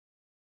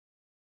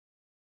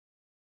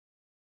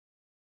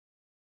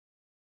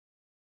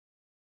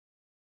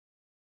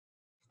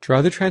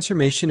Draw the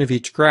transformation of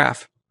each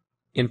graph.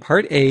 In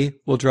part A,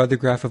 we'll draw the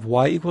graph of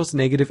y equals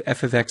negative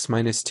f of x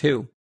minus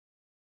 2.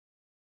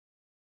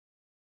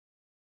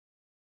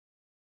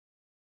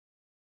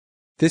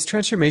 This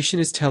transformation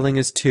is telling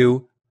us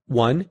to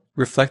 1.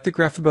 Reflect the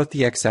graph about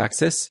the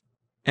x-axis,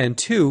 and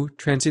 2.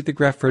 Translate the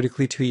graph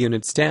vertically 2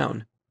 units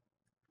down.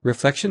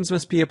 Reflections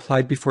must be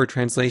applied before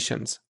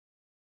translations.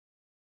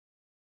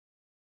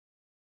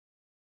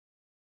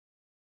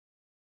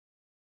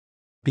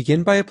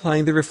 Begin by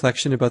applying the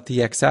reflection about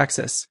the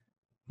x-axis.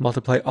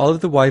 Multiply all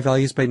of the y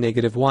values by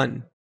negative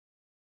 1.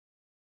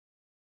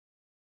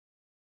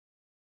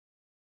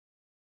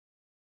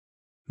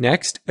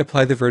 Next,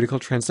 apply the vertical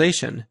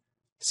translation.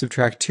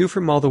 Subtract 2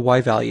 from all the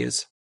y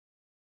values.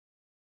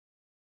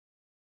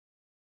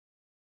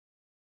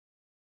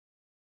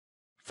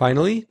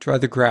 Finally, draw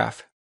the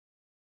graph.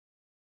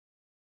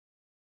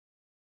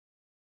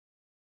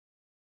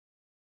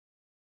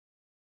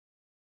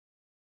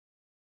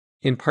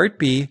 In part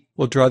B,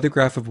 we'll draw the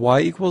graph of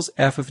y equals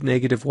f of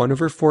negative 1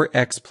 over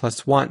 4x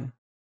plus 1.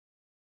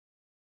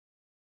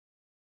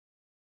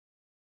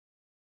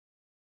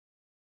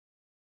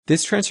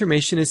 This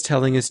transformation is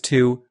telling us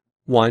to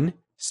 1.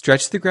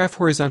 Stretch the graph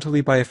horizontally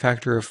by a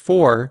factor of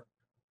 4,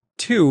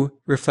 2.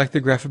 Reflect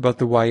the graph about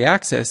the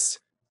y-axis,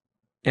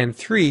 and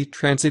 3.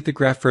 Translate the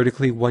graph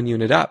vertically 1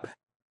 unit up.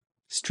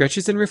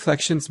 Stretches and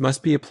reflections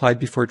must be applied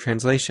before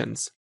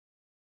translations.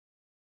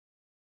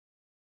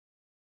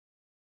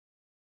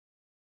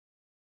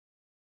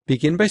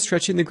 Begin by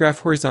stretching the graph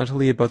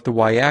horizontally about the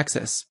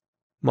y-axis.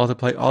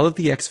 Multiply all of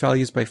the x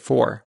values by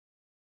 4.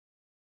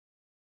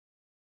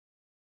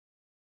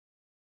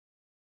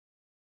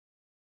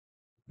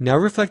 Now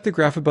reflect the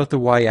graph about the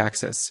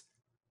y-axis.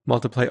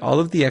 Multiply all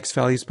of the x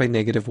values by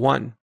negative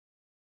 1.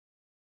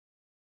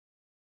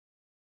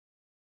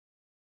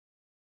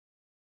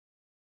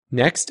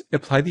 Next,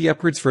 apply the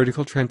upwards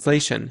vertical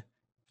translation.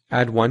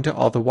 Add 1 to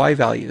all the y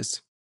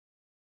values.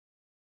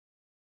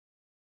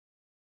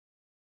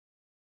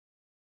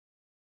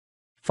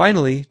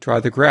 Finally, draw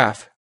the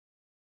graph.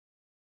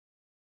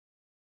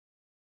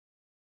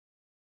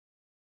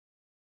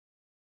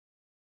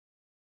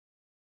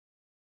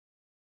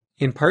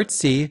 In part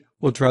C,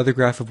 we'll draw the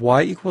graph of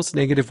y equals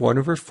negative 1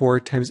 over 4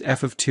 times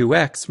f of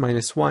 2x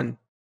minus 1.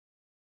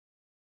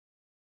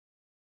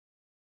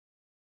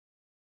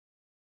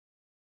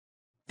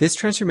 This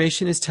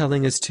transformation is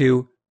telling us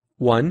to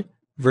 1.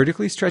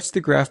 Vertically stretch the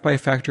graph by a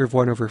factor of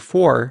 1 over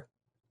 4,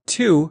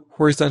 2.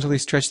 Horizontally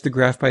stretch the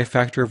graph by a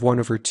factor of 1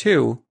 over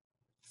 2,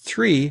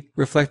 3.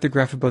 Reflect the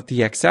graph about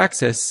the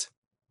x-axis,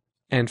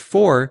 and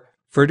 4.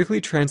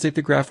 Vertically translate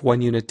the graph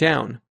 1 unit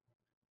down.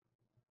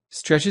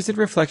 Stretches and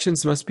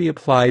reflections must be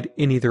applied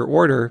in either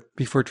order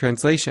before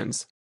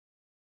translations.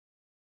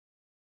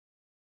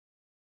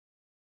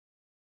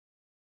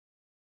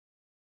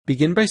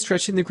 Begin by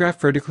stretching the graph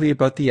vertically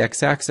about the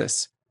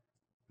x-axis.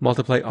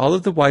 Multiply all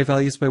of the y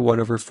values by 1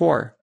 over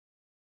 4.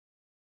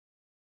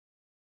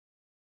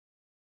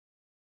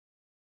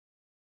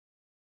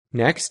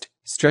 Next,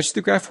 stretch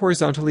the graph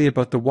horizontally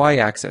about the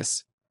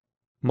y-axis.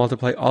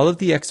 Multiply all of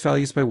the x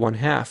values by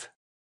 1/2.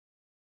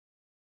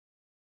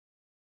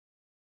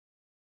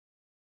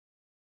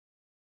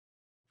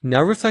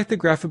 Now reflect the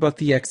graph about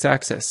the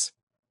x-axis.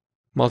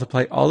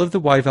 Multiply all of the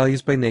y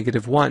values by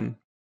negative 1.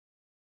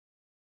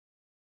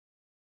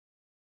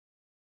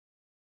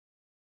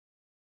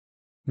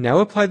 Now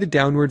apply the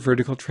downward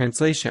vertical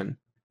translation.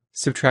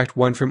 Subtract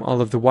 1 from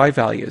all of the y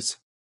values.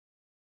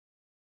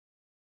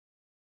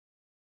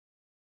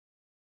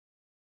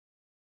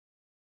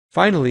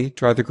 Finally,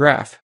 draw the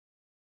graph.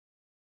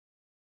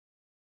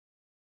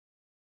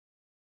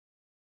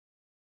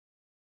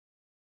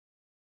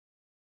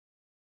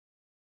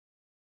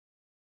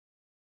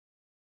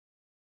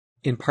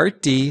 In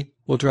part D,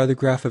 we'll draw the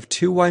graph of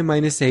 2y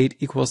minus 8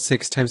 equals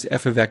 6 times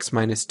f of x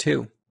minus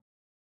 2.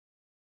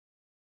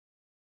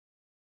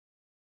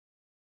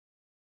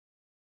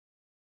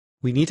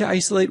 We need to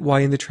isolate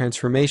y in the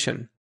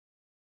transformation.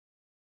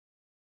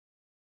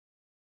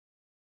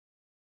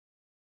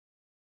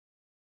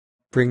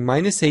 Bring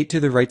minus 8 to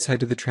the right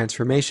side of the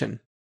transformation.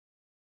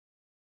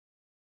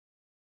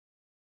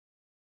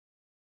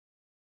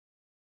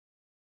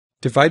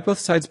 Divide both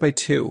sides by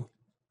 2.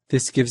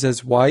 This gives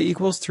us y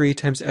equals 3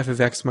 times f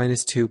of x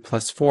minus 2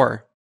 plus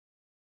 4.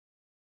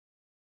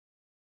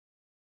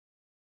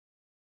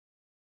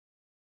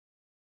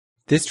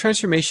 This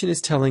transformation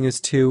is telling us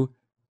to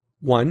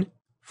 1.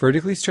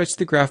 Vertically stretch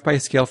the graph by a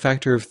scale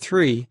factor of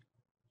 3,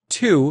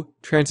 2.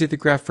 Translate the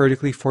graph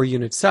vertically 4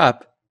 units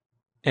up,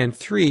 and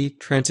 3.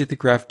 Translate the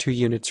graph 2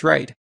 units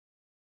right.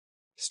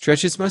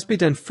 Stretches must be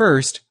done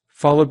first,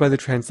 followed by the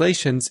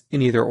translations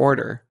in either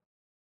order.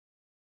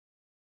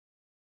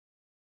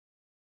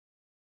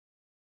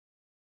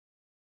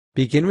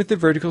 Begin with the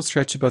vertical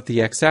stretch about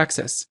the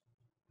x-axis.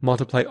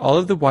 Multiply all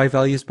of the y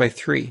values by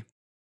 3.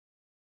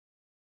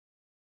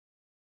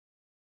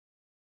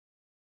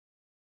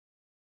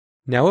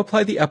 Now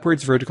apply the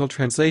upwards vertical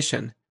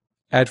translation.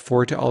 Add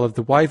 4 to all of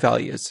the y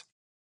values.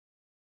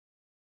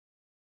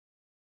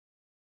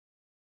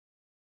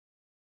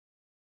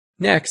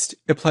 Next,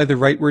 apply the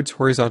rightwards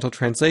horizontal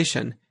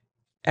translation.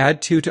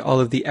 Add 2 to all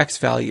of the x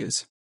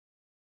values.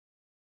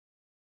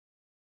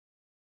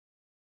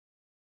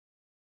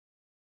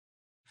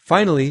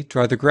 Finally,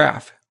 draw the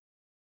graph.